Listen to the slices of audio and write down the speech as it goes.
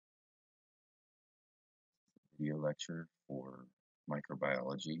video lecture for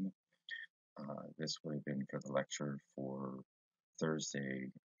microbiology. This would have been for the lecture for Thursday,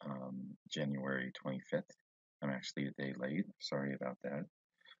 January 25th. I'm actually a day late, sorry about that.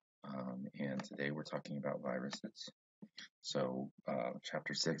 And today we're talking about viruses. So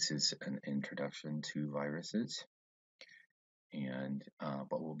chapter 6 is an introduction to viruses. And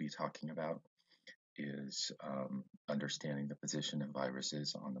what we'll be talking about is understanding the position of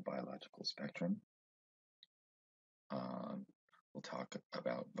viruses on the biological spectrum. We'll talk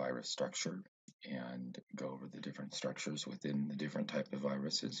about virus structure and go over the different structures within the different type of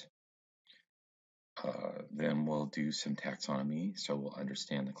viruses. Then we'll do some taxonomy, so we'll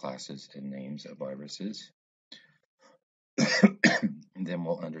understand the classes and names of viruses. Then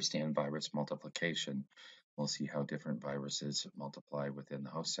we'll understand virus multiplication. We'll see how different viruses multiply within the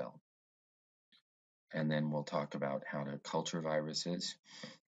host cell. And then we'll talk about how to culture viruses,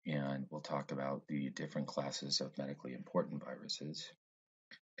 and we'll talk about the different classes of medically important viruses.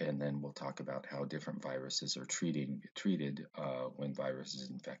 And then we'll talk about how different viruses are treated when viruses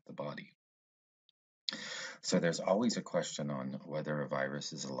infect the body. So there's always a question on whether a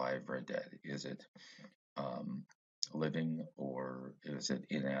virus is alive or dead. Is it living or is it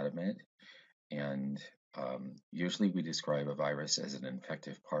inanimate? And usually we describe a virus as an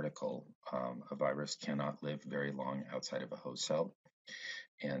infective particle. A virus cannot live very long outside of a host cell,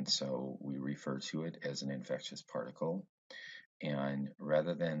 and so we refer to it as an infectious particle. And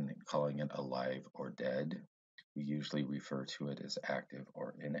rather than calling it alive or dead, we usually refer to it as active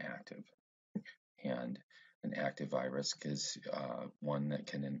or inactive. And an active virus is one that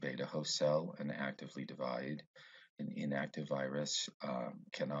can invade a host cell and actively divide. An inactive virus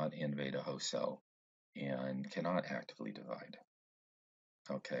cannot invade a host cell and cannot actively divide.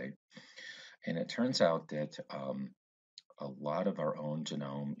 Okay, and it turns out that a lot of our own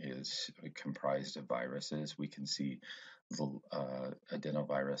genome is comprised of viruses. We can see the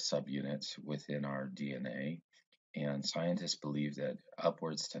adenovirus subunits within our DNA, and scientists believe that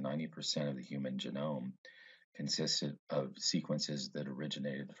upwards to 90% of the human genome consisted of sequences that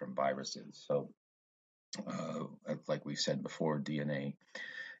originated from viruses. So, like we said before, DNA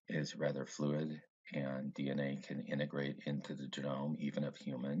is rather fluid, and DNA can integrate into the genome even of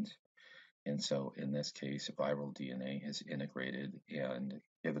humans. And so in this case, viral DNA has integrated and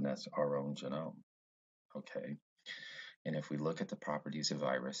given us our own genome. Okay. And if we look at the properties of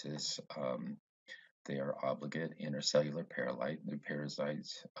viruses, they are obligate intercellular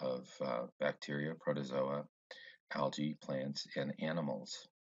parasites of bacteria, protozoa, algae, plants, and animals.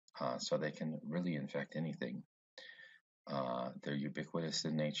 So they can really infect anything. They're ubiquitous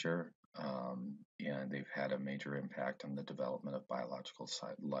in nature, and they've had a major impact on the development of biological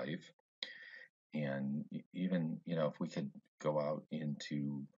life. And even, if we could go out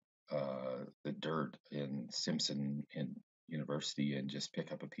into the dirt in Simpson University and just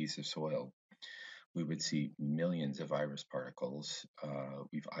pick up a piece of soil, we would see millions of virus particles.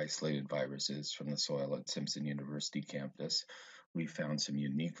 We've isolated viruses from the soil at Simpson University campus. We found some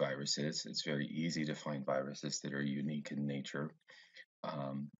unique viruses. It's very easy to find viruses that are unique in nature,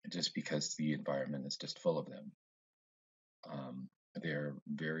 just because the environment is just full of them. They're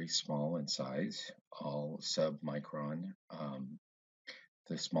very small in size, all sub-micron.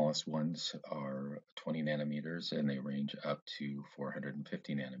 The smallest ones are 20 nanometers, and they range up to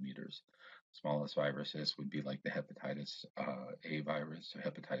 450 nanometers. Smallest viruses would be like the hepatitis A virus, or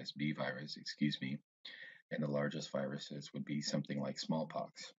hepatitis B virus, and the largest viruses would be something like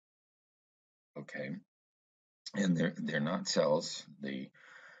smallpox. Okay, and they're not cells. They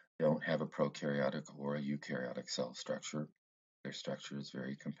don't have a prokaryotic or a eukaryotic cell structure. Their structure is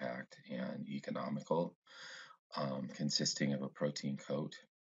very compact and economical, consisting of a protein coat,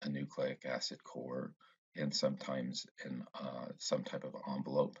 a nucleic acid core, and sometimes in some type of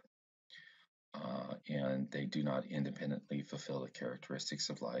envelope. And they do not independently fulfill the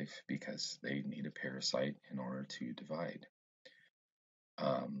characteristics of life because they need a parasite in order to divide.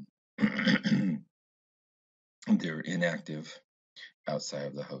 They're inactive outside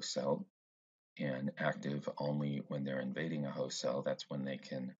of the host cell and active only when they're invading a host cell. That's when they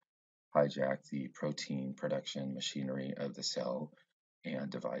can hijack the protein production machinery of the cell and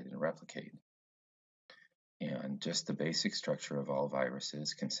divide and replicate. And just the basic structure of all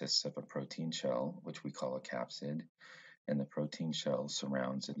viruses consists of a protein shell, which we call a capsid, and the protein shell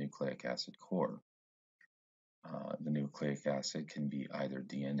surrounds a nucleic acid core. The nucleic acid can be either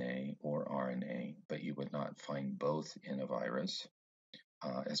DNA or RNA, but you would not find both in a virus,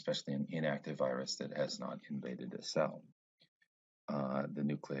 especially an inactive virus that has not invaded a cell. The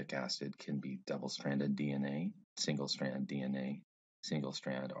nucleic acid can be double-stranded DNA, single-stranded DNA,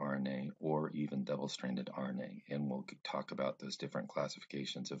 single-strand RNA, or even double-stranded RNA. And we'll talk about those different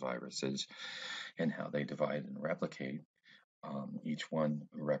classifications of viruses and how they divide and replicate. Each one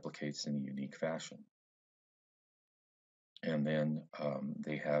replicates in a unique fashion. And then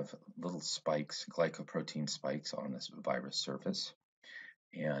they have little spikes, glycoprotein spikes on this virus surface.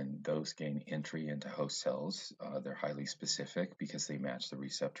 And those gain entry into host cells. They're highly specific because they match the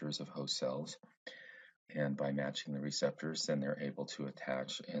receptors of host cells. And by matching the receptors, then they're able to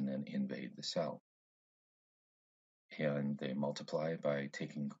attach and then invade the cell. And they multiply by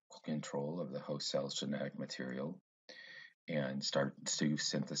taking control of the host cell's genetic material and start to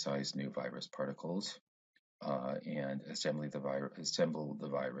synthesize new virus particles and assemble the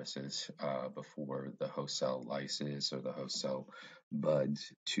viruses before the host cell lyses or the host cell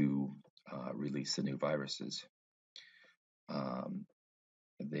buds to release the new viruses.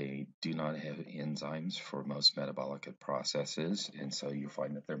 They do not have enzymes for most metabolic processes, and so you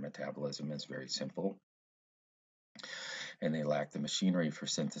find that their metabolism is very simple. And they lack the machinery for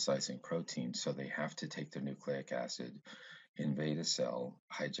synthesizing proteins, so they have to take their nucleic acid, invade a cell,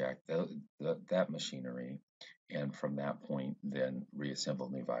 hijack that machinery, and from that point, then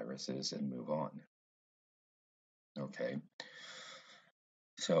reassemble new viruses and move on. Okay.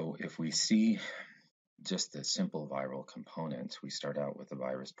 So if we see just the simple viral components, we start out with a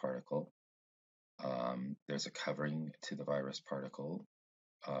virus particle. There's a covering to the virus particle,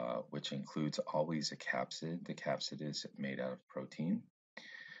 which includes always a capsid. The capsid is made out of protein,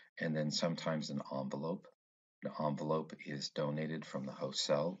 and then sometimes an envelope. The envelope is donated from the host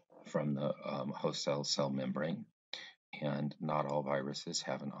cell, from the host cell membrane, and not all viruses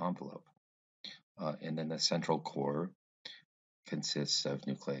have an envelope. And then the central core consists of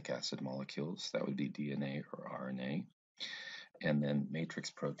nucleic acid molecules, that would be DNA or RNA, and then matrix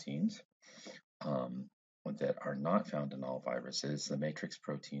proteins that are not found in all viruses. The matrix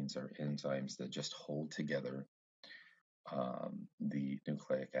proteins are enzymes that just hold together the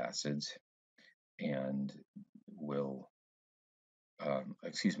nucleic acids and will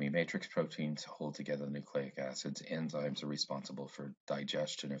matrix proteins hold together the nucleic acids. Enzymes are responsible for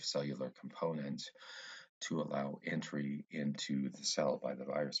digestion of cellular components to allow entry into the cell by the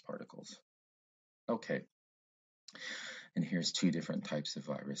virus particles. Okay, and here's two different types of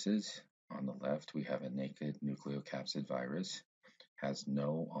viruses. On the left, we have a naked nucleocapsid virus, has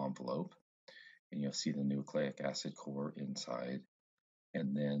no envelope, and you'll see the nucleic acid core inside,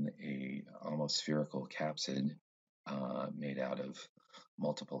 and then a almost spherical capsid made out of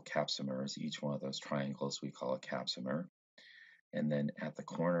multiple capsomers. Each one of those triangles we call a capsomer. And then at the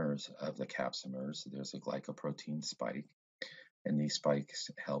corners of the capsomers, there's a glycoprotein spike, and these spikes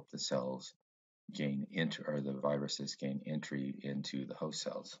help the cells gain entry, or the viruses gain entry into the host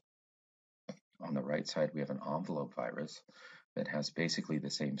cells. On the right side, we have an envelope virus that has basically the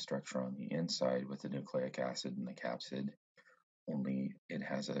same structure on the inside with the nucleic acid and the capsid, only it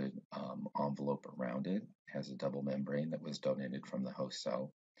has an envelope around it, has a double membrane that was donated from the host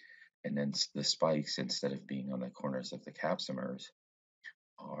cell, and then the spikes, instead of being on the corners of the capsomers,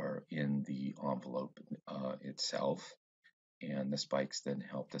 are in the envelope itself, and the spikes then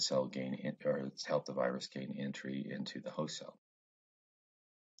help the cell help the virus gain entry into the host cell.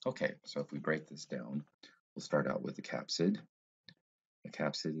 Okay, so if we break this down, we'll start out with the capsid. The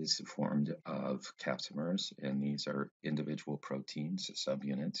capsid is formed of capsomers, and these are individual proteins,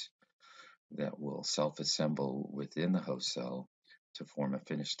 subunits, that will self-assemble within the host cell to form a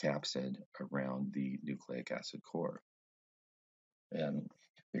finished capsid around the nucleic acid core. And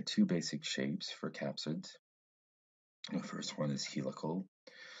there are two basic shapes for capsids. The first one is helical,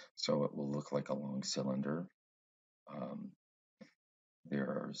 so it will look like a long cylinder. There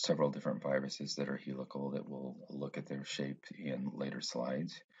are several different viruses that are helical that we'll look at their shape in later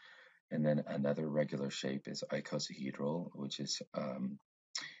slides. And then another regular shape is icosahedral, which is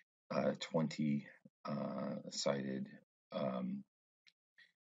a 20-sided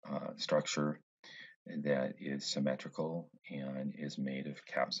structure that is symmetrical and is made of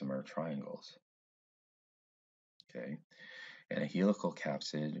capsomer triangles. Okay, and a helical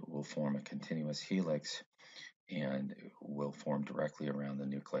capsid will form a continuous helix and will form directly around the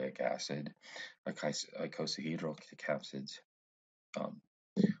nucleic acid. Icosahedral capsids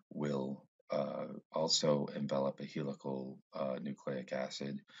will also envelop a helical nucleic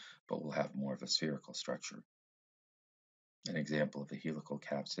acid, but will have more of a spherical structure. An example of a helical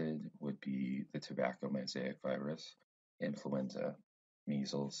capsid would be the tobacco mosaic virus, influenza,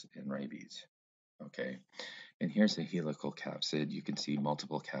 measles, and rabies. Okay, and here's a helical capsid. You can see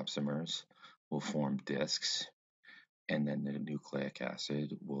multiple capsomers will form discs, and then the nucleic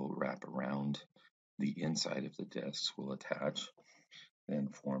acid will wrap around the inside of the discs, will attach, then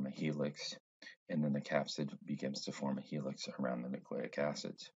form a helix, and then the capsid begins to form a helix around the nucleic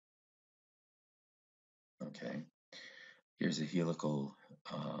acids. Okay, here's a helical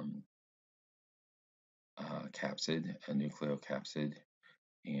capsid, a nucleocapsid,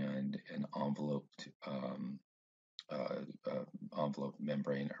 and an envelope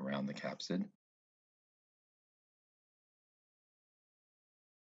membrane around the capsid.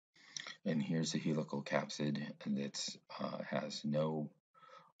 And here's a helical capsid that has no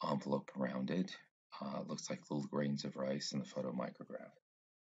envelope around it. Looks like little grains of rice in the photomicrograph.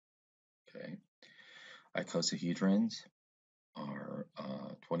 Okay, icosahedrons are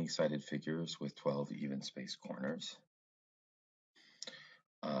 20-sided figures with 12 even-spaced corners.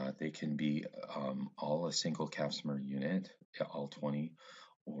 They can be all a single capsimer unit, all 20,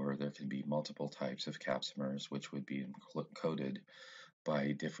 or there can be multiple types of capsimers, which would be encoded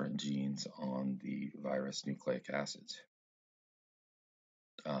by different genes on the virus nucleic acids.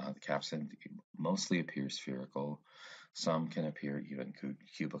 The capsid mostly appears spherical. Some can appear even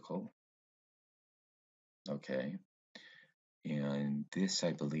cubical. Okay, and this,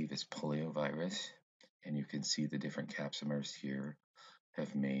 I believe, is poliovirus, and you can see the different capsimers here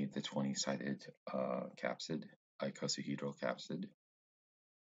have made the 20-sided capsid, icosahedral capsid.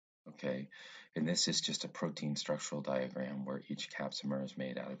 Okay, and this is just a protein structural diagram where each capsimer is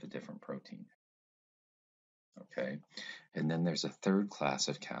made out of a different protein. Okay, and then there's a third class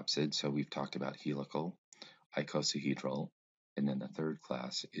of capsid. So we've talked about helical, icosahedral, and then the third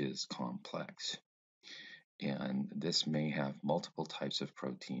class is complex. And this may have multiple types of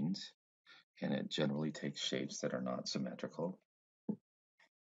proteins, and it generally takes shapes that are not symmetrical.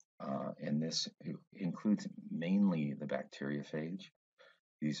 And this includes mainly the bacteriophage.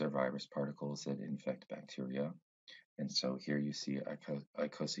 These are virus particles that infect bacteria. And so here you see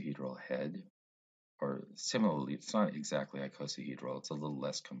icosahedral head, or similarly, it's not exactly icosahedral, it's a little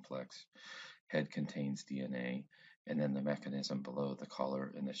less complex. Head contains DNA, and then the mechanism below, the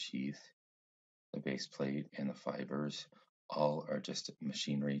collar and the sheath, the base plate and the fibers, all are just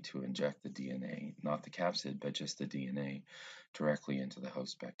machinery to inject the DNA, not the capsid, but just the DNA, directly into the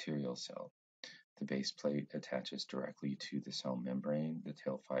host bacterial cell. The base plate attaches directly to the cell membrane. The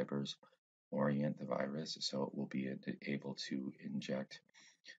tail fibers orient the virus so it will be able to inject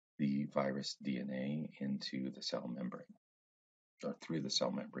the virus DNA into the cell membrane, or through the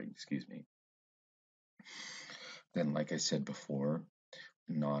cell membrane, excuse me. Then, like I said before,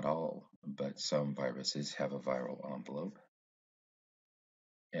 not all, but some viruses have a viral envelope.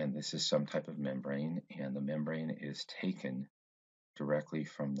 And this is some type of membrane, and the membrane is taken directly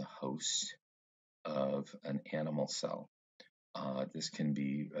from the host of an animal cell. This can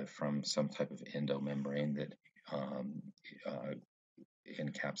be from some type of endomembrane that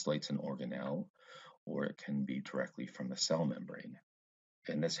encapsulates an organelle, or it can be directly from the cell membrane.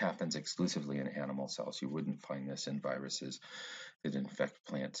 And this happens exclusively in animal cells. You wouldn't find this in viruses that infect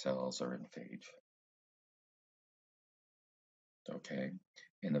plant cells or in phage. Okay,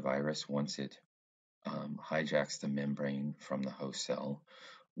 and the virus, once it hijacks the membrane from the host cell,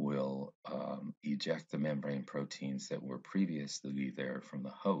 will eject the membrane proteins that were previously there from the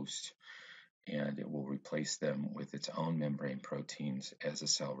host, and it will replace them with its own membrane proteins as a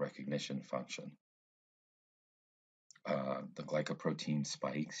cell recognition function. The glycoprotein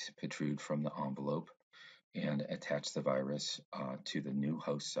spikes protrude from the envelope and attach the virus to the new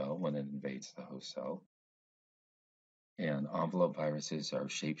host cell when it invades the host cell. And envelope viruses are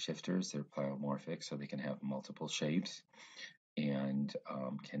shapeshifters. They're pleomorphic, so they can have multiple shapes and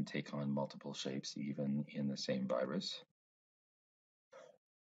can take on multiple shapes even in the same virus.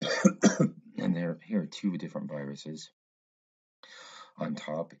 And here are two different viruses. On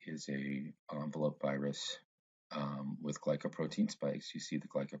top is a envelope virus with glycoprotein spikes. You see the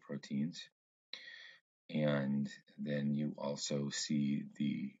glycoproteins. And then you also see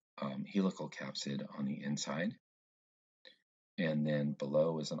the helical capsid on the inside. And then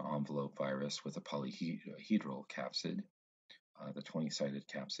below is an envelope virus with a polyhedral capsid, the 20-sided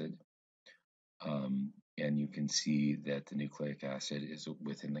capsid. And you can see that the nucleic acid is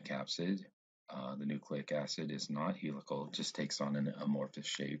within the capsid. The nucleic acid is not helical, it just takes on an amorphous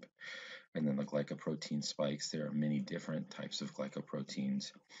shape. And then the glycoprotein spikes, there are many different types of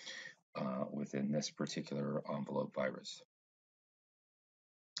glycoproteins within this particular envelope virus.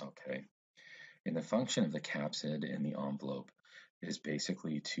 Okay, and the function of the capsid in the envelope is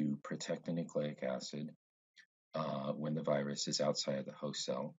basically to protect the nucleic acid when the virus is outside the host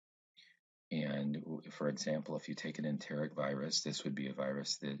cell. And for example, if you take an enteric virus, this would be a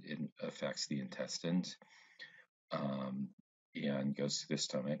virus that affects the intestines and goes to the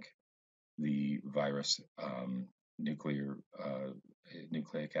stomach. The virus nucleic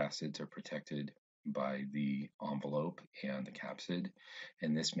acids are protected by the envelope and the capsid,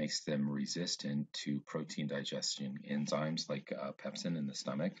 and this makes them resistant to protein digestion enzymes like pepsin in the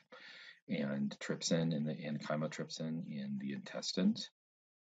stomach and trypsin and chymotrypsin in the intestines.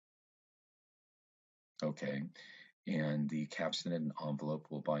 Okay, and the capsid and envelope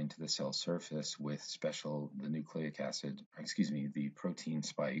will bind to the cell surface with the protein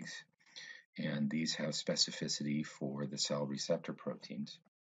spikes, and these have specificity for the cell receptor proteins.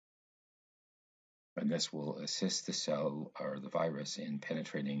 And this will assist the cell or the virus in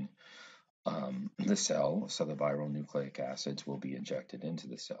penetrating the cell, so the viral nucleic acids will be injected into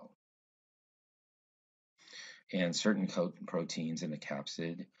the cell. And certain proteins in the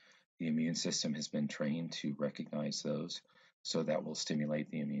capsid, the immune system has been trained to recognize those, so that will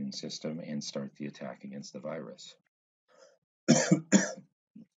stimulate the immune system and start the attack against the virus.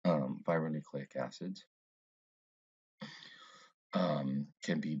 Viral nucleic acids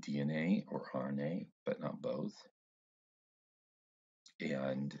can be DNA or RNA, but not both.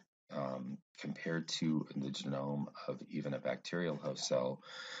 And compared to the genome of even a bacterial host cell,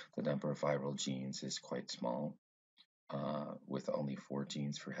 the number of viral genes is quite small, with only 4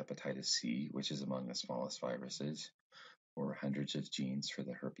 genes for hepatitis C, which is among the smallest viruses, or hundreds of genes for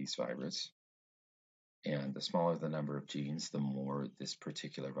the herpes virus. And the smaller the number of genes, the more this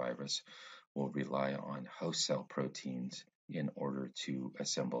particular virus will rely on host cell proteins in order to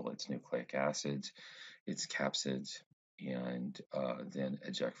assemble its nucleic acids, its capsids, and then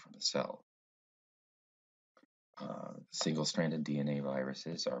eject from the cell. Single-stranded DNA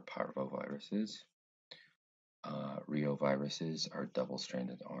viruses are parvoviruses. Reoviruses are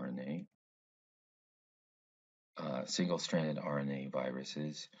double-stranded RNA. Single-stranded RNA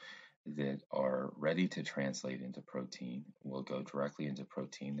viruses that are ready to translate into protein will go directly into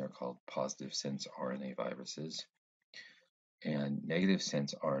protein. They're called positive sense RNA viruses. And negative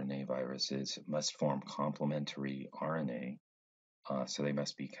sense RNA viruses must form complementary RNA, so they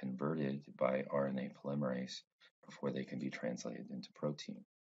must be converted by RNA polymerase before they can be translated into protein.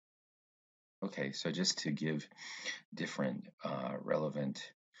 Okay, so just to give different relevant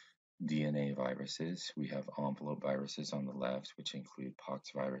DNA viruses, we have envelope viruses on the left, which include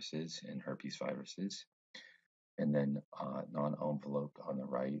pox viruses and herpes viruses, and then non-enveloped on the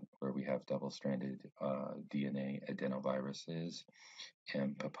right, where we have double-stranded DNA adenoviruses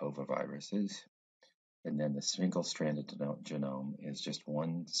and papovaviruses. And then the single-stranded genome is just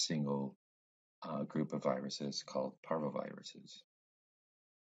one single group of viruses called parvoviruses.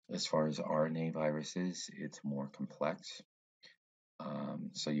 As far as RNA viruses, it's more complex.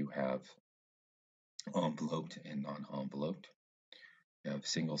 So you have enveloped and non-enveloped. You have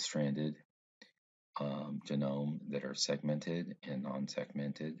single-stranded genome that are segmented and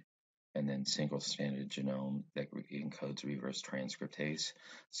non-segmented, and then single-stranded genome that encodes reverse transcriptase.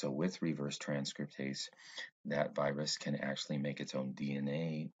 So with reverse transcriptase, that virus can actually make its own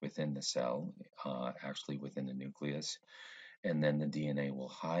DNA within the cell, actually within the nucleus, and then the DNA will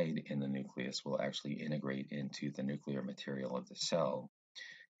hide in the nucleus, will actually integrate into the nuclear material of the cell.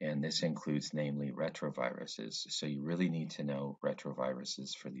 And this includes namely retroviruses. So you really need to know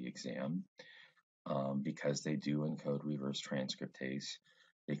retroviruses for the exam, because they do encode reverse transcriptase.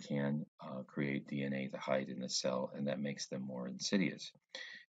 They can create DNA to hide in the cell, and that makes them more insidious.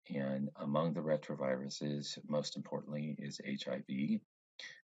 And among the retroviruses, most importantly, is HIV.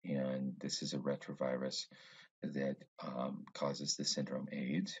 And this is a retrovirus that causes the syndrome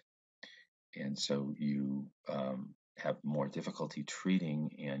AIDS. And so you have more difficulty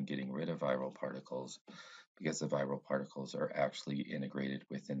treating and getting rid of viral particles because the viral particles are actually integrated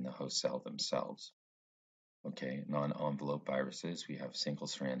within the host cell themselves. Okay, non-envelope viruses, we have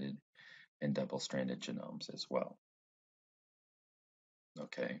single-stranded and double-stranded genomes as well.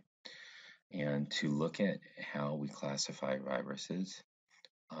 Okay, and to look at how we classify viruses,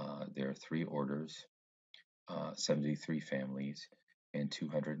 there are 3 orders, 73 families, and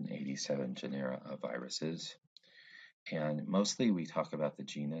 287 genera of viruses. And mostly we talk about the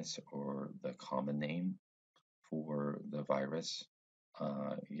genus or the common name for the virus.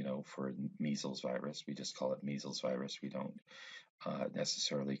 For measles virus, we just call it measles virus. We don't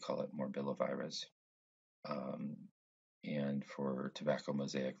necessarily call it morbillivirus. And for tobacco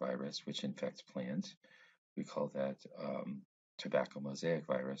mosaic virus, which infects plants, we call that tobacco mosaic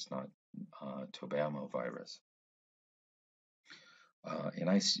virus, not tobamo virus. And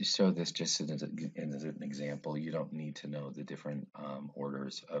I show this just as an example. You don't need to know the different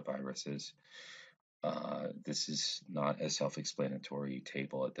orders of viruses. This is not a self-explanatory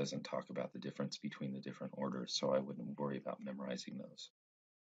table. It doesn't talk about the difference between the different orders, so I wouldn't worry about memorizing those.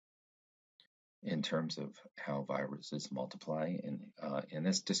 in terms of how viruses multiply. And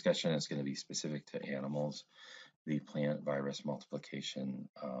this discussion is going to be specific to animals. The plant virus multiplication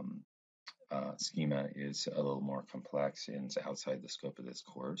schema is a little more complex and is outside the scope of this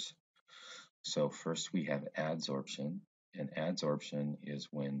course. So first we have adsorption, and adsorption is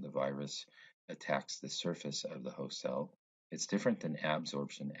when the virus attacks the surface of the host cell. It's different than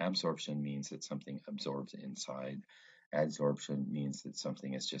absorption. Absorption means that something absorbs inside. Adsorption means that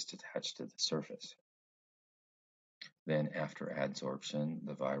something is just attached to the surface. Then after adsorption,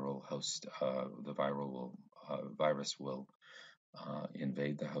 the virus will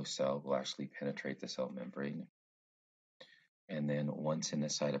invade the host cell, will actually penetrate the cell membrane. And then once in the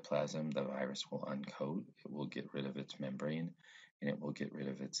cytoplasm, the virus will uncoat, it will get rid of its membrane, and it will get rid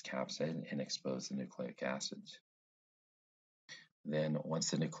of its capsid and expose the nucleic acids. Then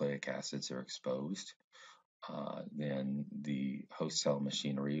once the nucleic acids are exposed, then the host cell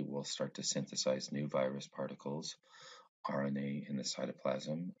machinery will start to synthesize new virus particles, RNA in the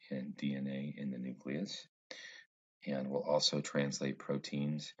cytoplasm and DNA in the nucleus, and will also translate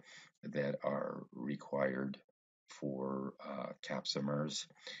proteins that are required for capsimers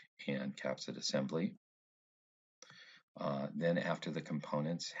and capsid assembly. Then after the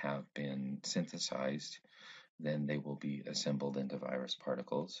components have been synthesized, then they will be assembled into virus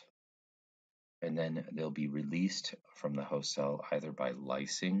particles. And then they'll be released from the host cell either by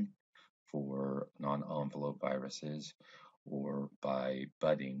lysing for non-envelope viruses or by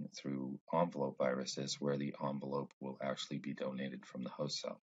budding through envelope viruses where the envelope will actually be donated from the host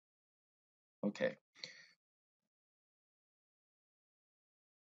cell. Okay.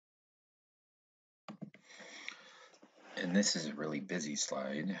 And this is a really busy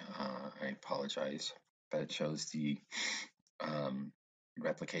slide. I apologize, but it shows the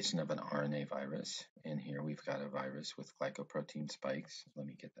replication of an RNA virus. And here we've got a virus with glycoprotein spikes. Let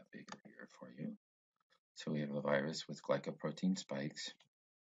me get that bigger here for you. So we have a virus with glycoprotein spikes.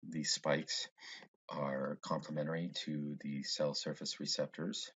 These spikes are complementary to the cell surface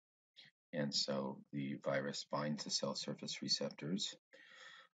receptors. And so the virus binds to cell surface receptors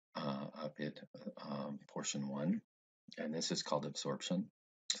up at portion 1. And this is called absorption.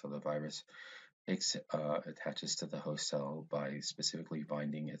 So the virus attaches to the host cell by specifically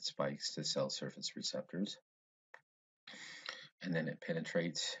binding its spikes to cell surface receptors. And then it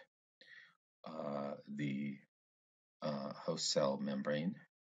penetrates the host cell membrane.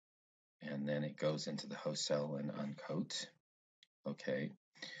 And then it goes into the host cell and uncoats. Okay.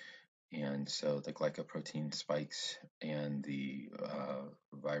 And so the glycoprotein spikes and the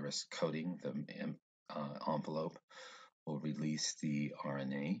virus coating, the envelope, will release the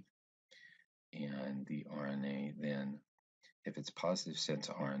RNA. And the RNA then, if it's positive sense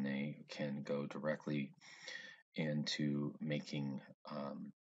RNA, can go directly into making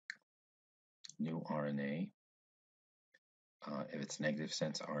new RNA. If it's negative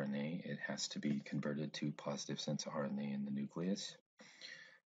sense RNA, it has to be converted to positive sense RNA in the nucleus.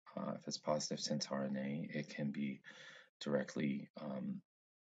 If it's positive sense RNA, it can be directly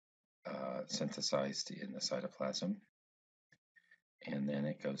synthesized in the cytoplasm. And then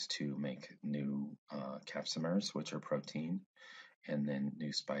it goes to make new capsimers, which are protein, and then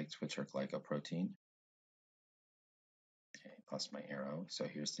new spikes, which are glycoprotein. Okay, lost my arrow. So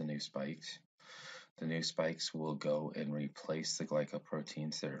here's the new spikes. The new spikes will go and replace the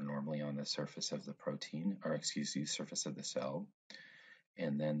glycoproteins that are normally on the surface of the protein, or excuse me, surface of the cell.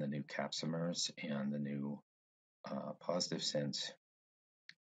 And then the new capsimers and the new positive sense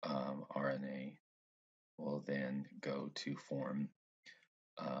RNA will then go to form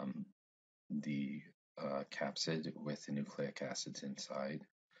the capsid with the nucleic acids inside.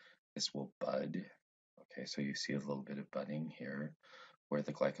 This will bud. Okay, so you see a little bit of budding here where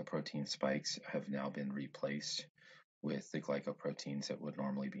the glycoprotein spikes have now been replaced with the glycoproteins that would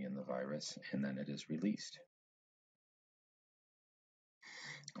normally be in the virus, and then it is released.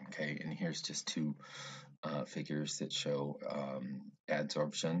 Okay, and here's just two figures that show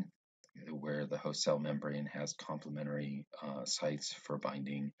adsorption, where the host cell membrane has complementary sites for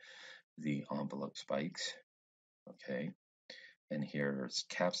binding the envelope spikes. Okay, and here's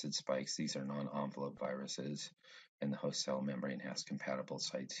capsid spikes. These are non-envelope viruses, and the host cell membrane has compatible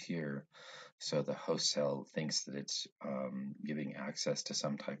sites here. So the host cell thinks that it's giving access to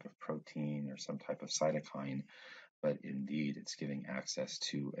some type of protein or some type of cytokine, but indeed it's giving access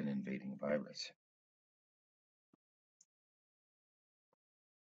to an invading virus.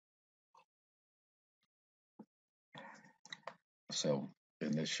 So,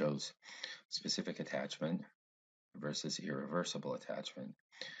 and this shows specific attachment versus irreversible attachment.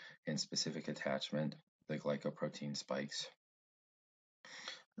 In specific attachment, the glycoprotein spikes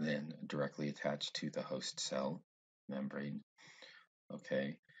then directly attached to the host cell membrane.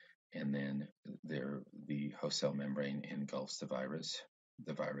 Okay, and then the host cell membrane engulfs the virus.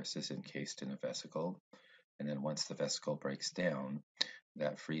 The virus is encased in a vesicle, and then once the vesicle breaks down,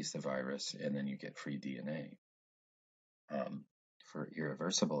 that frees the virus, and then you get free DNA. For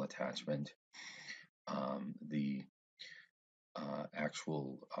irreversible attachment, the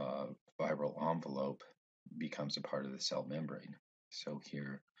actual viral envelope becomes a part of the cell membrane. So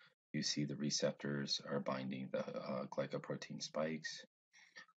here you see the receptors are binding the glycoprotein spikes.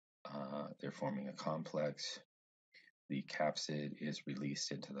 They're forming a complex. The capsid is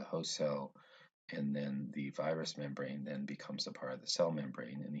released into the host cell, and then the virus membrane then becomes a part of the cell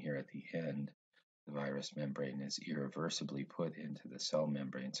membrane. And here at the end, the virus membrane is irreversibly put into the cell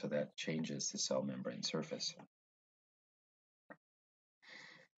membrane, so that changes the cell membrane surface.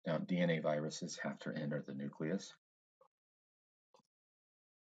 Now, DNA viruses have to enter the nucleus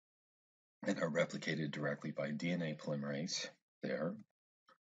and are replicated directly by DNA polymerase there.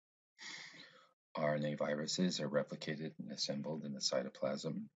 RNA viruses are replicated and assembled in the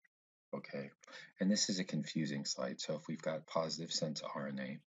cytoplasm. Okay, and this is a confusing slide. So if we've got positive sense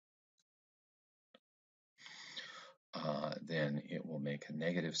RNA, then it will make a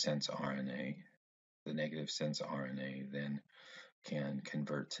negative sense RNA. The negative sense RNA then can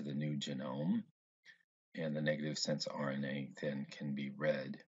convert to the new genome, and the negative sense RNA then can be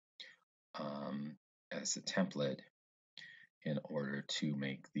read as a template in order to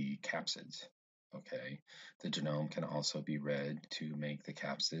make the capsids. Okay, the genome can also be read to make the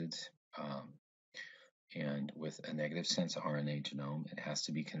capsids, and with a negative sense RNA genome, it has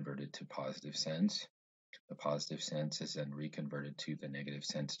to be converted to positive sense. The positive sense is then reconverted to the negative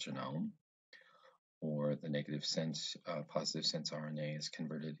sense genome, or the negative sense positive sense RNA is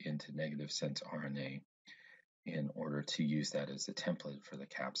converted into negative sense RNA in order to use that as a template for the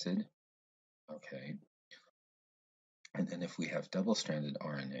capsid. Okay, and then if we have double-stranded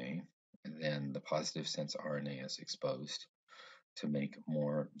RNA, then the positive sense RNA is exposed to make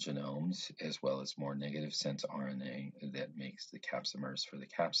more genomes, as well as more negative sense RNA that makes the capsimers for the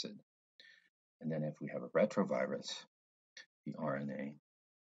capsid. And then if we have a retrovirus, the RNA,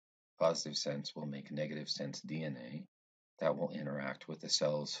 positive sense will make negative sense DNA. That will interact with the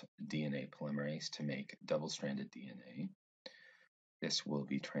cell's DNA polymerase to make double-stranded DNA. This will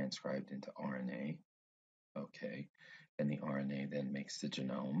be transcribed into RNA. Okay, and the RNA then makes the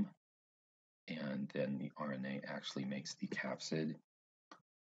genome, and then the RNA actually makes the capsid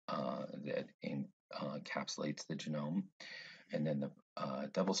that encapsulates the genome, and then the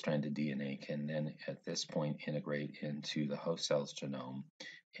double-stranded DNA can then at this point integrate into the host cell's genome,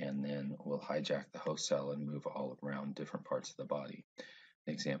 and then will hijack the host cell and move all around different parts of the body.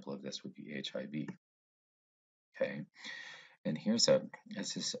 An example of this would be HIV. Okay, and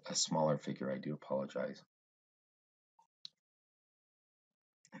this is a smaller figure. I do apologize.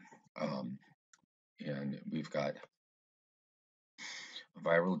 And we've got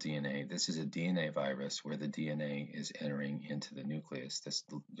viral DNA. This is a DNA virus where the DNA is entering into the nucleus.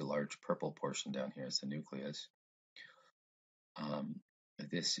 The large purple portion down here is the nucleus.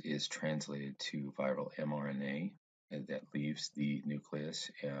 This is translated to viral mRNA that leaves the nucleus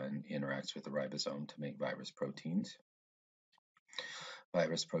and interacts with the ribosome to make virus proteins.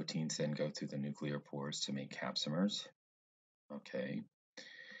 Virus proteins then go through the nuclear pores to make capsimers. Okay,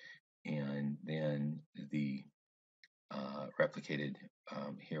 and then the replicated,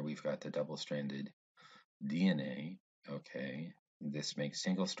 here we've got the double-stranded DNA. Okay, this makes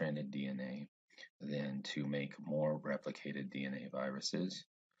single-stranded DNA. Then to make more replicated DNA viruses,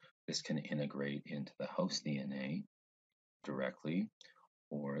 this can integrate into the host DNA directly,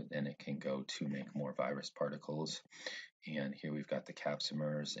 or then it can go to make more virus particles. And here we've got the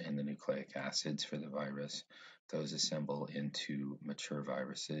capsimers and the nucleic acids for the virus. Those assemble into mature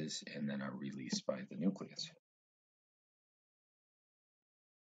viruses and then are released by the nucleus.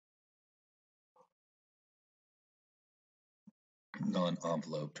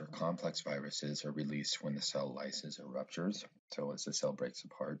 Non-enveloped or complex viruses are released when the cell lyses or ruptures. So as the cell breaks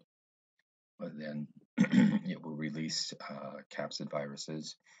apart, then it will release capsid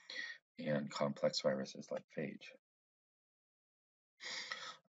viruses and complex viruses like phage.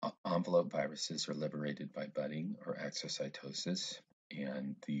 Envelope viruses are liberated by budding or exocytosis,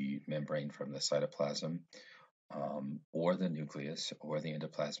 and the membrane from the cytoplasm or the nucleus or the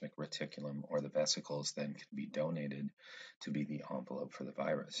endoplasmic reticulum or the vesicles then can be donated to be the envelope for the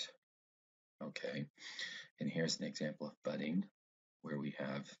virus. Okay, and here's an example of budding where we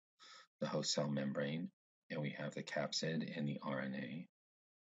have the host cell membrane and we have the capsid and the RNA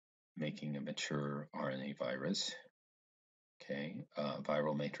making a mature RNA virus. Okay,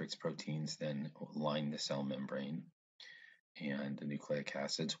 viral matrix proteins then line the cell membrane, and the nucleic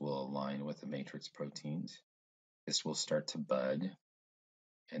acids will align with the matrix proteins. This will start to bud,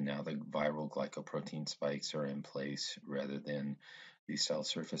 and now the viral glycoprotein spikes are in place rather than the cell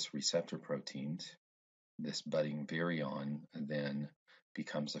surface receptor proteins. This budding virion then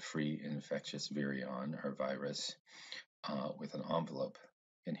becomes a free infectious virion or virus with an envelope.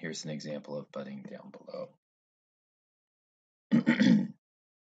 And here's an example of budding down below.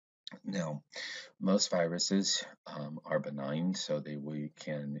 Now, most viruses are benign, so we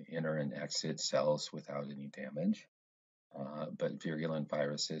can enter and exit cells without any damage. But virulent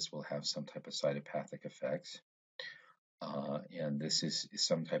viruses will have some type of cytopathic effects. And this is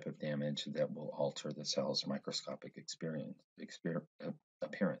some type of damage that will alter the cell's microscopic appearance.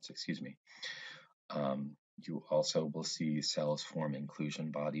 You also will see cells form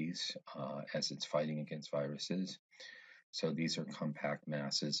inclusion bodies as it's fighting against viruses. So these are compact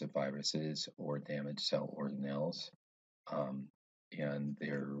masses of viruses or damaged cell organelles, and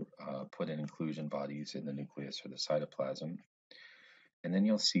they're put in inclusion bodies in the nucleus or the cytoplasm. And then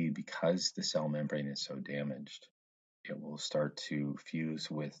you'll see, because the cell membrane is so damaged, it will start to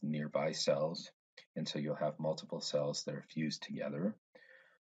fuse with nearby cells, and so you'll have multiple cells that are fused together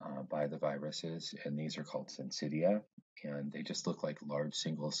by the viruses, and these are called syncytia, and they just look like large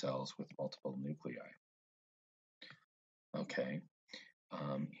single cells with multiple nuclei. Okay,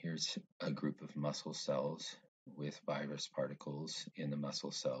 here's a group of muscle cells with virus particles in the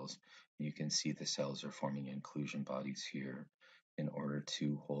muscle cells. You can see the cells are forming inclusion bodies here in order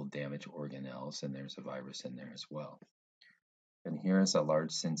to hold damaged organelles, and there's a virus in there as well. And here is a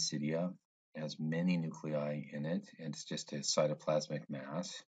large syncytia. It has many nuclei in it, and it's just a cytoplasmic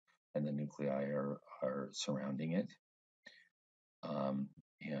mass, and the nuclei are surrounding it.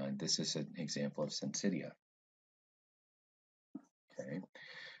 And this is an example of syncytia. Okay,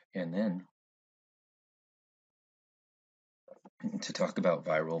 and then to talk about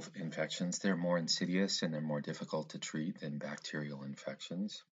viral infections, they're more insidious and they're more difficult to treat than bacterial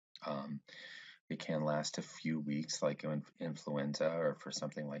infections. It can last a few weeks, like influenza, or for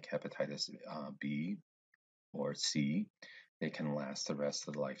something like hepatitis B or C, they can last the rest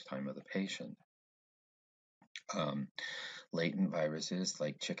of the lifetime of the patient. Latent viruses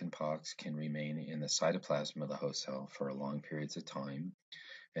like chickenpox can remain in the cytoplasm of the host cell for long periods of time,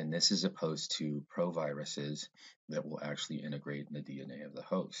 and this is opposed to proviruses that will actually integrate in the DNA of the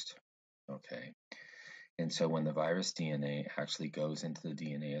host. Okay, and so when the virus DNA actually goes into the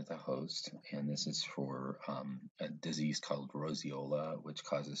DNA of the host, and this is for a disease called roseola, which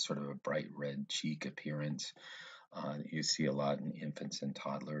causes sort of a bright red cheek appearance. You see a lot in infants and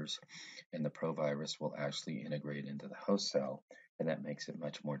toddlers, and the provirus will actually integrate into the host cell, and that makes it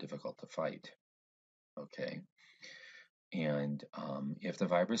much more difficult to fight. Okay, and if the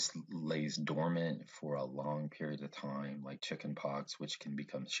virus lays dormant for a long period of time, like chickenpox, which can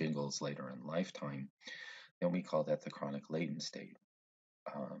become shingles later in lifetime, then we call that the chronic latent state.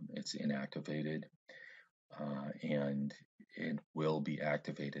 It's inactivated, and it will be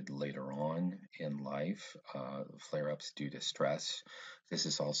activated later on in life, flare-ups due to stress. This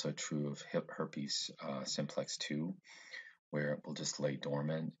is also true of herpes simplex 2, where it will just lay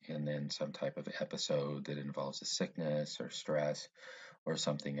dormant, and then some type of episode that involves a sickness or stress or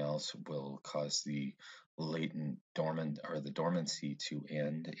something else will cause the latent dormant or the dormancy to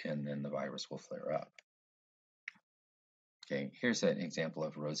end, and then the virus will flare up. Okay, here's an example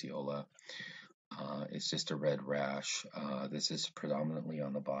of roseola. It's just a red rash. This is predominantly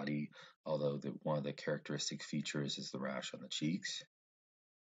on the body, although one of the characteristic features is the rash on the cheeks.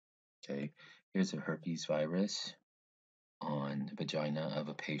 Okay, here's a herpes virus on the vagina of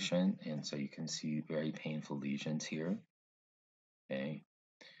a patient, and so you can see very painful lesions here. Okay,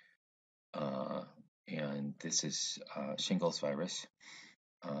 and this is shingles virus.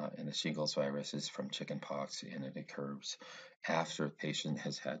 And the shingles virus is from chickenpox, and it occurs after a patient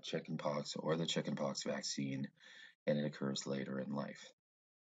has had chickenpox or the chickenpox vaccine, and it occurs later in life.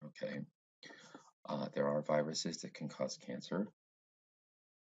 Okay, there are viruses that can cause cancer.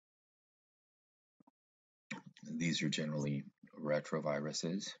 These are generally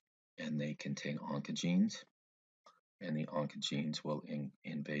retroviruses, and they contain oncogenes, and the oncogenes will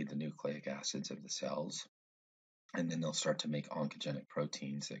invade the nucleic acids of the cells, and then they'll start to make oncogenic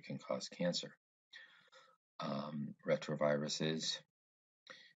proteins that can cause cancer. Retroviruses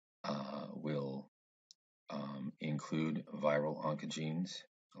will include viral oncogenes,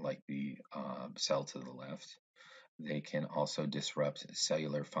 like the cell to the left. They can also disrupt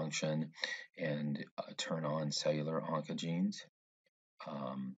cellular function and turn on cellular oncogenes,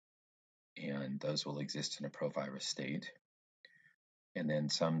 and those will exist in a provirus state. And then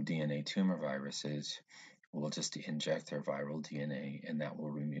some DNA tumor viruses will just inject their viral DNA, and that will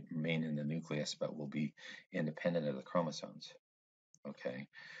remain in the nucleus, but will be independent of the chromosomes. Okay,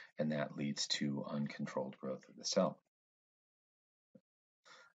 and that leads to uncontrolled growth of the cell.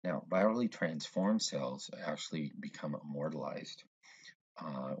 Now, virally transformed cells actually become immortalized.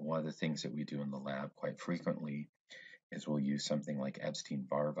 One of the things that we do in the lab quite frequently is we'll use something like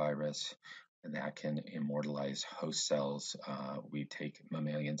Epstein-Barr virus that can immortalize host cells. We take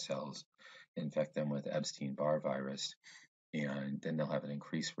mammalian cells, infect them with Epstein-Barr virus, and then they'll have an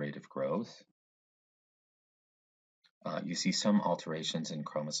increased rate of growth. You see some alterations in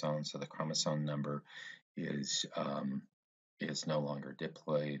chromosomes, so the chromosome number is no longer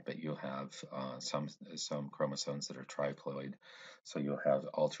diploid, but you'll have some chromosomes that are triploid. So you'll have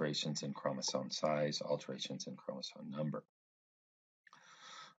alterations in chromosome size, alterations in chromosome number.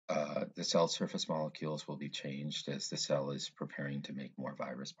 The cell surface molecules will be changed as the cell is preparing to make more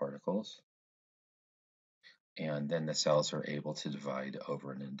virus particles. And then the cells are able to divide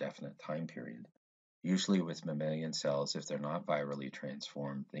over an indefinite time period. Usually with mammalian cells, if they're not virally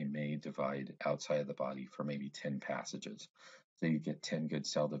transformed, they may divide outside of the body for maybe 10 passages. So you get 10 good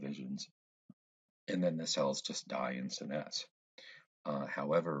cell divisions, and then the cells just die in senesce.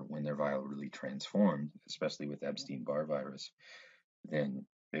 However, when they're virally transformed, especially with Epstein-Barr virus, then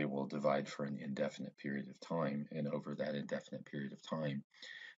they will divide for an indefinite period of time, and over that indefinite period of time,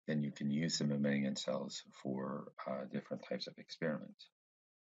 then you can use the mammalian cells for different types of experiments.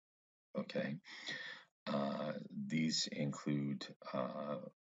 Okay. These include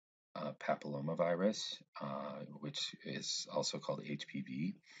papillomavirus, which is also called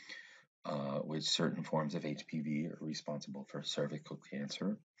HPV, which certain forms of HPV are responsible for cervical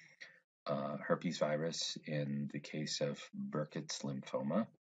cancer, herpes virus in the case of Burkitt's lymphoma,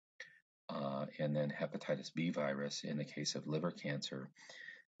 and then hepatitis B virus in the case of liver cancer.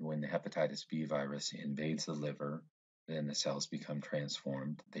 When the hepatitis B virus invades the liver, then the cells become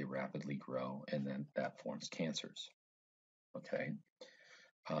transformed, they rapidly grow, and then that forms cancers. Okay.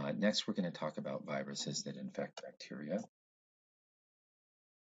 Next, we're going to talk about viruses that infect bacteria.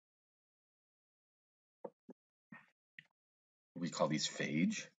 We call these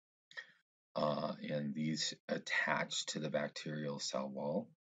phage, and these attach to the bacterial cell wall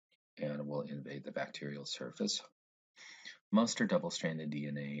and will invade the bacterial surface. Most are double-stranded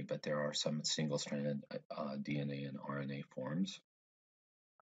DNA, but there are some single-stranded DNA and RNA forms.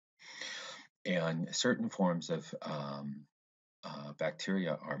 And certain forms of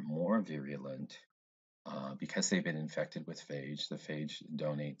bacteria are more virulent because they've been infected with phage. The phage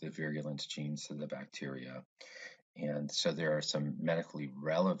donate the virulence genes to the bacteria. And so there are some medically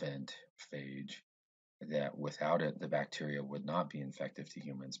relevant phage that without it, the bacteria would not be infective to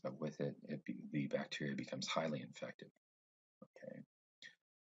humans, but with it, the bacteria becomes highly infective. Okay.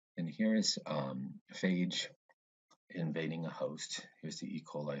 And here is phage invading a host. Here's the E.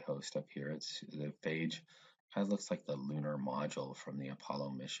 coli host up here. It's the phage kind of looks like the lunar module from the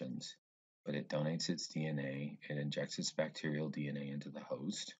Apollo missions, but it donates its DNA, it injects its bacterial DNA into the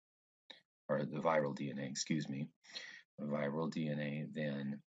host, or the viral DNA, excuse me. The viral DNA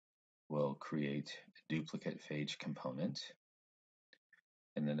then will create a duplicate phage component,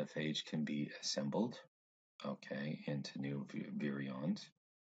 and then the phage can be assembled, okay, into new virions.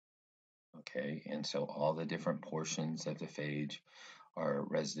 Okay, and so all the different portions of the phage are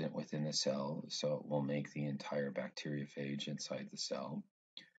resident within the cell, so it will make the entire bacteriophage inside the cell.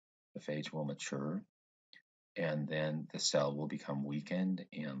 The phage will mature, and then the cell will become weakened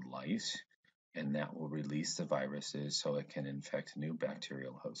and lyse, and that will release the viruses so it can infect new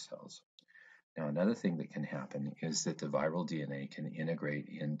bacterial host cells. Now, another thing that can happen is that the viral DNA can integrate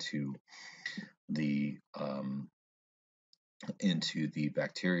into the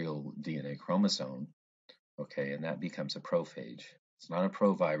bacterial DNA chromosome, okay, and that becomes a prophage. It's not a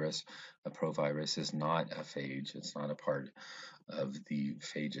provirus. A provirus is not a phage. It's not a part of the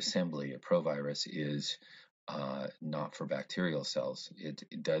phage assembly. A provirus is not for bacterial cells. It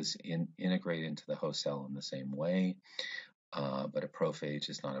does integrate into the host cell in the same way, but a prophage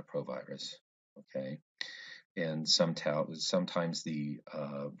is not a provirus, okay? And sometimes the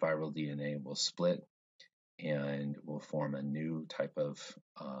viral DNA will split and will form a new type of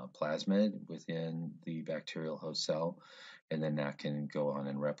plasmid within the bacterial host cell, and then that can go on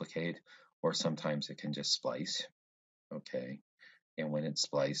and replicate, or sometimes it can just splice, okay? And when it's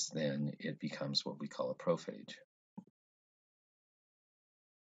spliced, then it becomes what we call a prophage,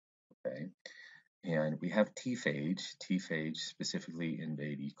 okay? And we have T phage. T phage specifically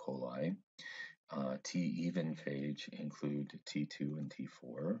invade E. coli. T-even phage include T2 and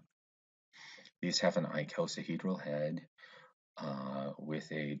T4. These have an icosahedral head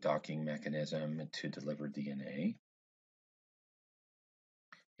with a docking mechanism to deliver DNA.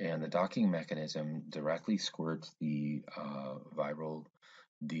 And the docking mechanism directly squirts the viral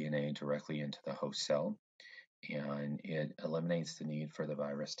DNA directly into the host cell, and it eliminates the need for the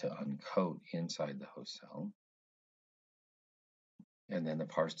virus to uncoat inside the host cell. And then the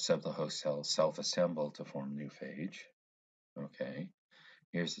parts of the host cell self-assemble to form new phage. Okay,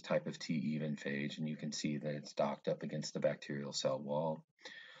 here's the type of T-even phage, and you can see that it's docked up against the bacterial cell wall.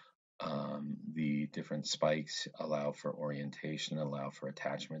 The different spikes allow for orientation, allow for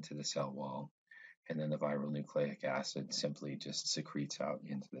attachment to the cell wall, and then the viral nucleic acid simply just secretes out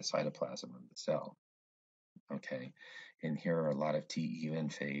into the cytoplasm of the cell. Okay, and here are a lot of T-even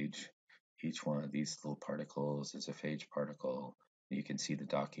phage. Each one of these little particles is a phage particle. You can see the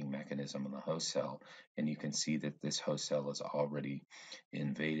docking mechanism on the host cell, and you can see that this host cell is already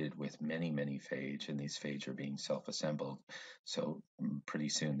invaded with many, many phage, and these phage are being self-assembled. So pretty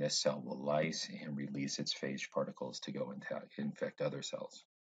soon this cell will lyse and release its phage particles to go and infect other cells.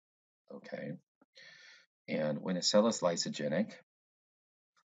 Okay, and when a cell is lysogenic,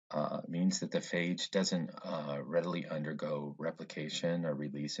 means that the phage doesn't readily undergo replication or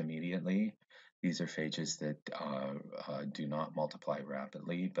release immediately. These are phages that do not multiply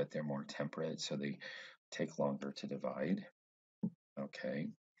rapidly, but they're more temperate, so they take longer to divide. Okay.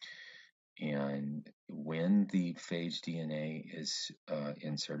 And when the phage DNA is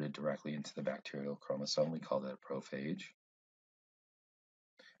inserted directly into the bacterial chromosome, we call that a prophage.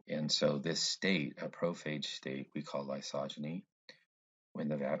 And so this state, a prophage state, we call lysogeny, when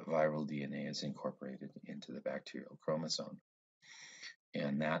the viral DNA is incorporated into the bacterial chromosome.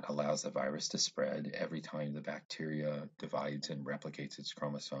 And that allows the virus to spread. Every time the bacteria divides and replicates its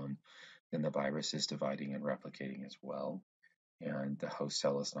chromosome, then the virus is dividing and replicating as well. And the host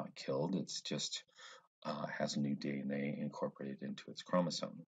cell is not killed, it's just has new DNA incorporated into its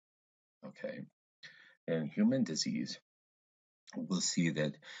chromosome. Okay. In human disease, we'll see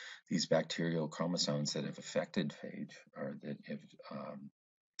that these bacterial chromosomes that have affected phage, or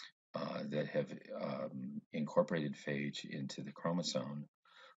that have incorporated phage into the chromosome,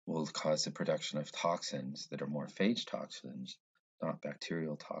 will cause the production of toxins that are more phage toxins, not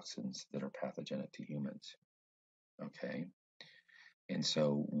bacterial toxins that are pathogenic to humans. Okay. And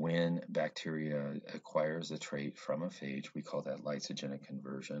so when bacteria acquires a trait from a phage, we call that lysogenic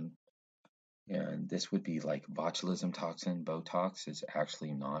conversion. And this would be like botulism toxin. Botox is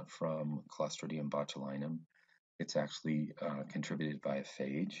actually not from Clostridium botulinum. It's actually contributed by a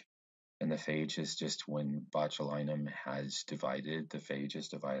phage. And the phage is just when botulinum has divided, the phage is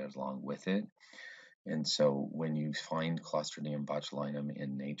divided along with it. And so when you find Clostridium botulinum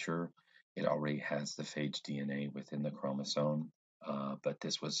in nature, it already has the phage DNA within the chromosome, but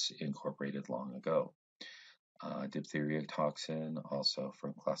this was incorporated long ago. Diphtheria toxin, also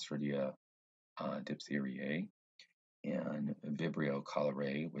from Clostridia diphtheriae, and Vibrio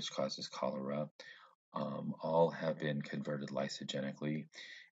cholerae, which causes cholera, all have been converted lysogenically.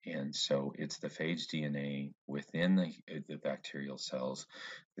 And so it's the phage DNA within the bacterial cells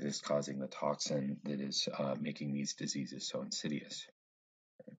that is causing the toxin that is making these diseases so insidious.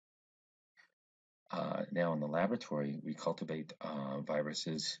 Now in the laboratory, we cultivate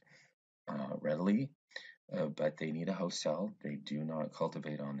viruses readily, but they need a host cell. They do not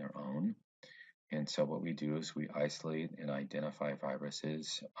cultivate on their own. And so what we do is we isolate and identify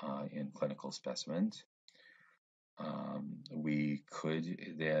viruses in clinical specimens. We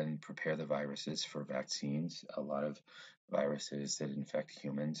could then prepare the viruses for vaccines. A lot of viruses that infect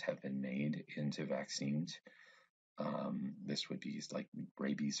humans have been made into vaccines. This would be like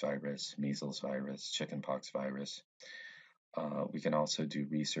rabies virus, measles virus, chickenpox virus. We can also do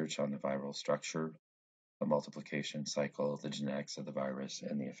research on the viral structure, the multiplication cycle, the genetics of the virus,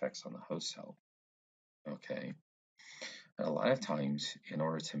 and the effects on the host cell. Okay. And a lot of times, in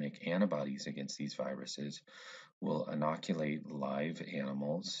order to make antibodies against these viruses, we'll inoculate live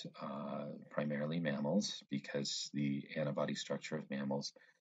animals, primarily mammals, because the antibody structure of mammals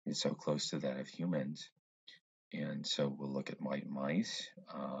is so close to that of humans. And so we'll look at white mice,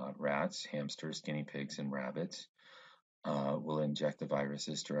 rats, hamsters, guinea pigs, and rabbits. We'll inject the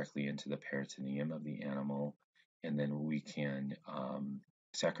viruses directly into the peritoneum of the animal, and then we can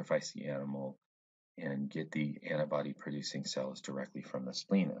sacrifice the animal and get the antibody producing cells directly from the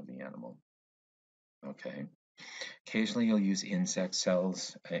spleen of the animal. Okay. Occasionally you'll use insect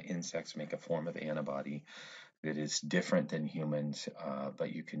cells. Insects make a form of antibody that is different than humans,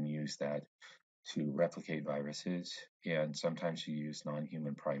 but you can use that to replicate viruses. And sometimes you use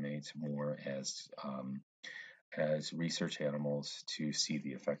non-human primates more as research animals to see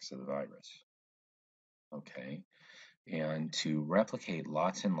the effects of the virus. Okay. And to replicate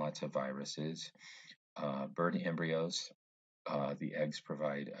lots and lots of viruses, bird embryos, the eggs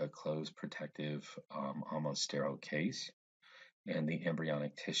provide a closed, protective, almost sterile case, and the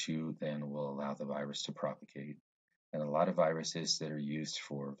embryonic tissue then will allow the virus to propagate. And a lot of viruses that are used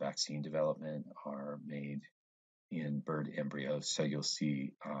for vaccine development are made in bird embryos. So you'll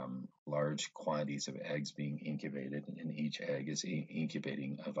see large quantities of eggs being incubated, and each egg is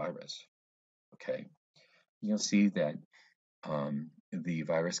incubating a virus. Okay. You'll see that the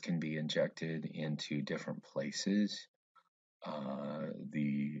virus can be injected into different places.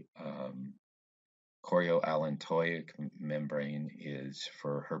 The chorioallantoic membrane is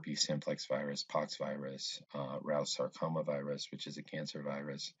for herpes simplex virus, pox virus, Rous sarcoma virus, which is a cancer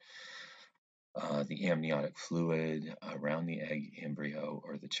virus. The amniotic fluid around the egg embryo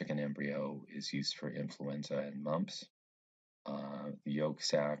or the chicken embryo is used for influenza and mumps. The yolk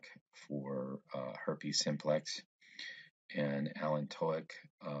sac for herpes simplex, and allantoic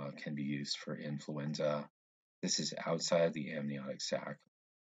can be used for influenza. This is outside the amniotic sac.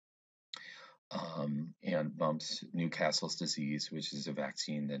 And mumps, Newcastle's disease, which is a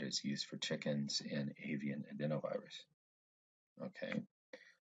vaccine that is used for chickens, and avian adenovirus. Okay.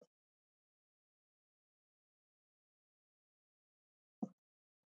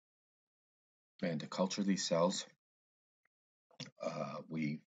 And to culture these cells,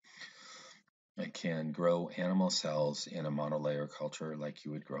 we can grow animal cells in a monolayer culture like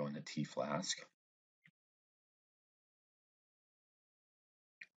you would grow in a tea flask.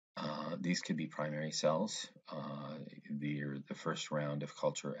 These could be primary cells. They're the first round of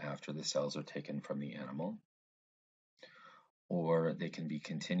culture after the cells are taken from the animal. Or they can be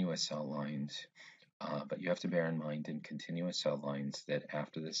continuous cell lines, but you have to bear in mind in continuous cell lines that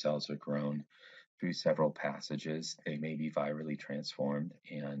after the cells are grown through several passages, they may be virally transformed,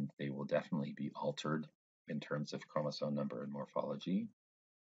 and they will definitely be altered in terms of chromosome number and morphology.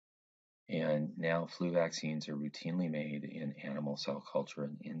 And now flu vaccines are routinely made in animal cell culture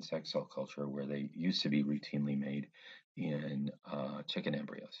and insect cell culture, where they used to be routinely made in chicken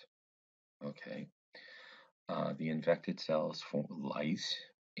embryos. Okay. The infected cells form lice,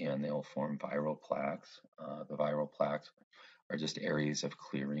 and they'll form viral plaques. The viral plaques are just areas of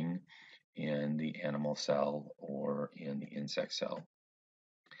clearing in the animal cell or in the insect cell.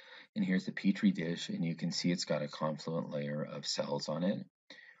 And here's the Petri dish, and you can see it's got a confluent layer of cells on it.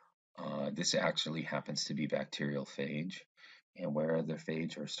 This actually happens to be bacterial phage, and where the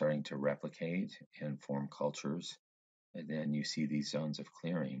phage are starting to replicate and form cultures, and then you see these zones of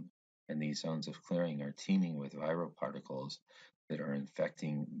clearing, and these zones of clearing are teeming with viral particles that are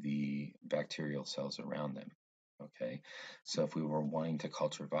infecting the bacterial cells around them. Okay, so if we were wanting to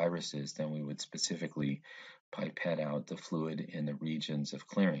culture viruses, then we would specifically pipette out the fluid in the regions of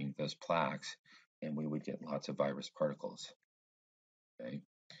clearing, those plaques, and we would get lots of virus particles. Okay.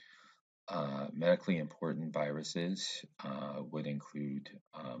 Medically important viruses would include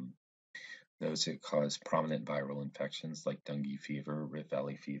those that cause prominent viral infections like dengue fever, Rift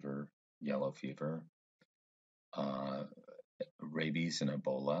Valley fever, yellow fever, rabies and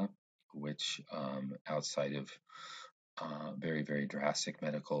Ebola, which outside of very, very drastic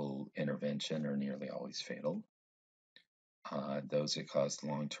medical intervention are nearly always fatal. Those that cause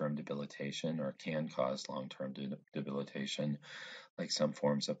long-term debilitation or can cause long-term debilitation, like some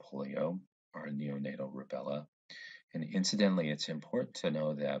forms of polio or neonatal rubella. And incidentally, it's important to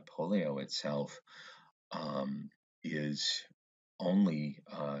know that polio itself is only,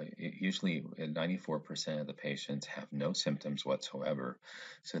 usually 94% of the patients have no symptoms whatsoever.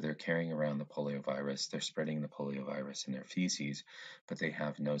 So they're carrying around the polio virus, they're spreading the polio virus in their feces, but they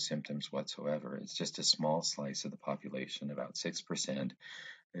have no symptoms whatsoever. It's just a small slice of the population, about 6%,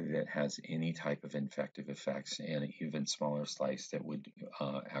 that has any type of infective effects, and an even smaller slice that would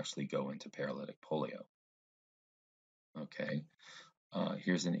actually go into paralytic polio. Okay.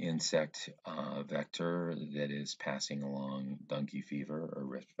 Here's an insect vector that is passing along dengue fever or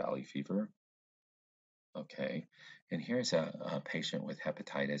Rift Valley fever. Okay, and here's a patient with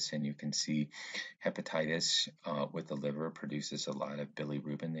hepatitis, and you can see hepatitis with the liver produces a lot of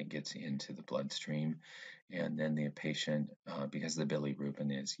bilirubin that gets into the bloodstream, and then the patient, because the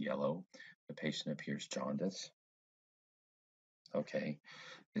bilirubin is yellow, the patient appears jaundice. Okay,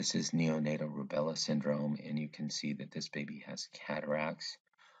 this is neonatal rubella syndrome, and you can see that this baby has cataracts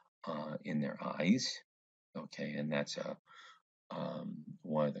in their eyes. Okay, and that's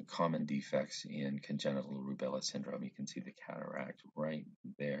one of the common defects in congenital rubella syndrome. You can see the cataract right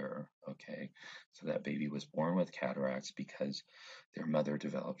there. Okay, so that baby was born with cataracts because their mother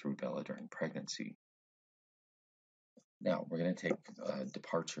developed rubella during pregnancy. Now we're going to take a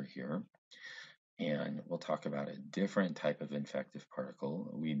departure here, And we'll talk about a different type of infective particle.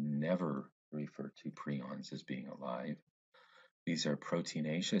 We never refer to prions as being alive. These are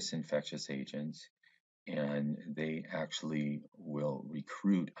proteinaceous infectious agents, and they actually will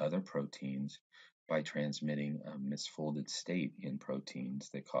recruit other proteins by transmitting a misfolded state in proteins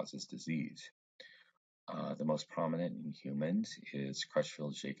that causes disease. The most prominent in humans is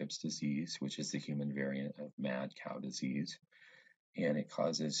Crutchfield-Jacobs disease, which is the human variant of mad cow disease, and it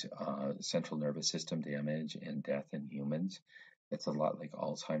causes central nervous system damage and death in humans. It's a lot like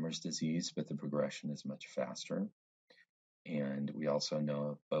Alzheimer's disease, but the progression is much faster. And we also know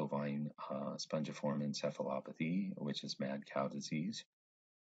of bovine spongiform encephalopathy, which is mad cow disease.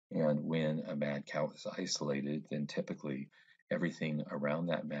 And when a mad cow is isolated, then typically everything around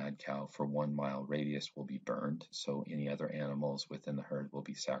that mad cow for 1 mile radius will be burned. So any other animals within the herd will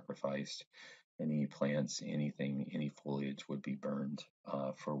be sacrificed. Any plants, anything, any foliage would be burned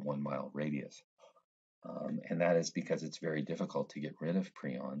for 1 mile radius. And that is because it's very difficult to get rid of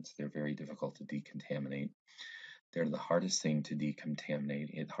prions. They're very difficult to decontaminate. They're the hardest thing to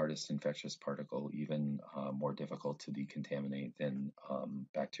decontaminate, the hardest infectious particle, even more difficult to decontaminate than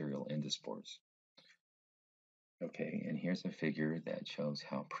bacterial endospores. Okay, and here's a figure that shows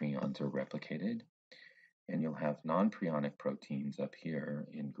how prions are replicated. And you'll have non-prionic proteins up here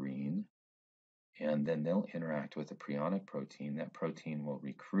in green, and then they'll interact with a prionic protein. That protein will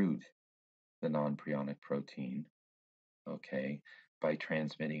recruit the non-prionic protein, okay, by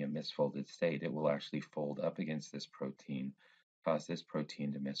transmitting a misfolded state. It will actually fold up against this protein, cause this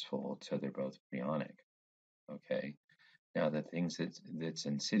protein to misfold, so they're both prionic, okay? Now, the things that's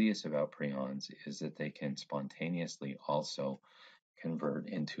insidious about prions is that they can spontaneously also convert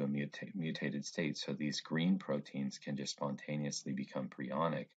into a mutated state. So these green proteins can just spontaneously become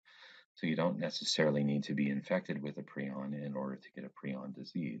prionic. So you don't necessarily need to be infected with a prion in order to get a prion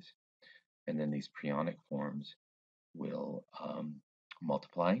disease. And then these prionic forms will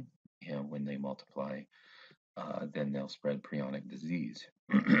multiply, and when they multiply, then they'll spread prionic disease.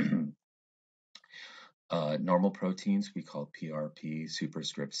 Normal proteins we call PRP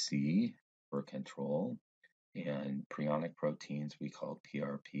superscript C for control, and prionic proteins we call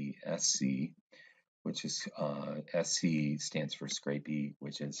PRP SC, which is SC stands for scrapie,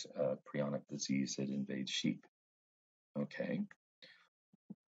 which is a prionic disease that invades sheep. Okay.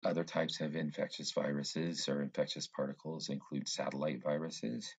 Other types of infectious viruses or infectious particles include satellite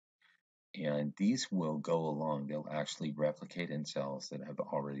viruses, and these will go along. They'll actually replicate in cells that have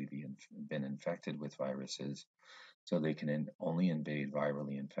already been infected with viruses, so they can only invade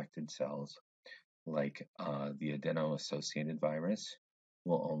virally infected cells. Like the adeno-associated virus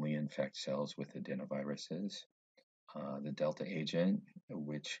will only infect cells with adenoviruses. The delta agent,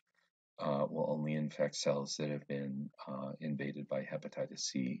 which will only infect cells that have been invaded by hepatitis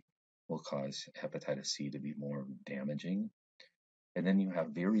C, will cause hepatitis C to be more damaging. And then you have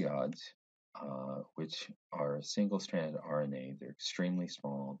virions, which are single-stranded RNA. They're extremely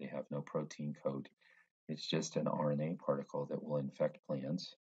small. They have no protein coat. It's just an RNA particle that will infect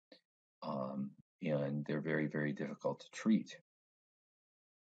plants. And they're very, very difficult to treat.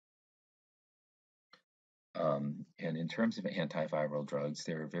 And in terms of antiviral drugs,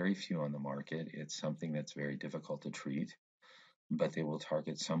 there are very few on the market. It's something that's very difficult to treat, but they will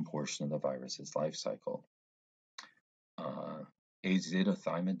target some portion of the virus's life cycle.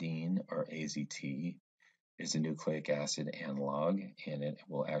 Azithromycin, or AZT, is a nucleic acid analog, and it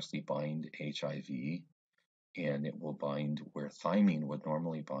will actually bind HIV, and it will bind where thymine would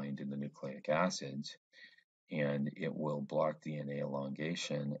normally bind in the nucleic acids, and it will block DNA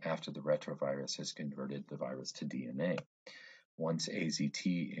elongation after the retrovirus has converted the virus to DNA. Once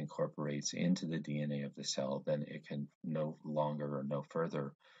AZT incorporates into the DNA of the cell, then it can no longer or no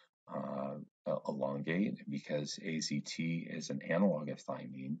further elongate, because AZT is an analog of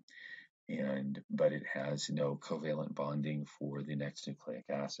thymine, but it has no covalent bonding for the next nucleic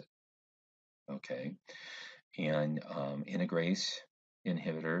acid. Okay, and integrase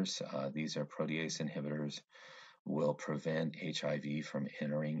inhibitors, these are protease inhibitors, will prevent HIV from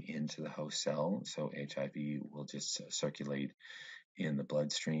entering into the host cell. So HIV will just circulate in the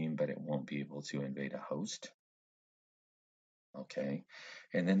bloodstream, but it won't be able to invade a host. Okay,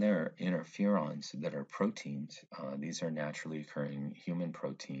 and then there are interferons that are proteins. These are naturally occurring human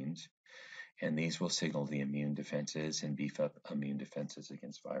proteins, and these will signal the immune defenses and beef up immune defenses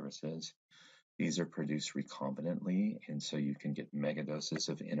against viruses. These are produced recombinantly, and so you can get megadoses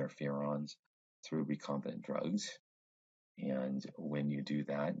of interferons through recombinant drugs. And when you do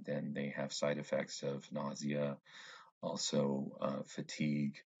that, then they have side effects of nausea, also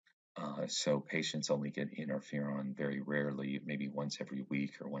fatigue, So patients only get interferon very rarely, maybe once every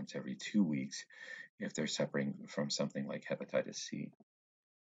week or once every 2 weeks, if they're suffering from something like hepatitis C.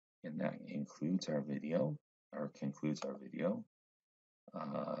 And that concludes our video.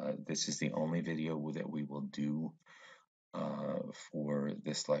 This is the only video that we will do for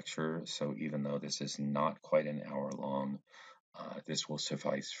this lecture. So even though this is not quite an hour long, this will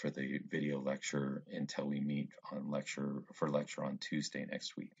suffice for the video lecture until we meet on lecture on Tuesday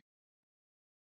next week.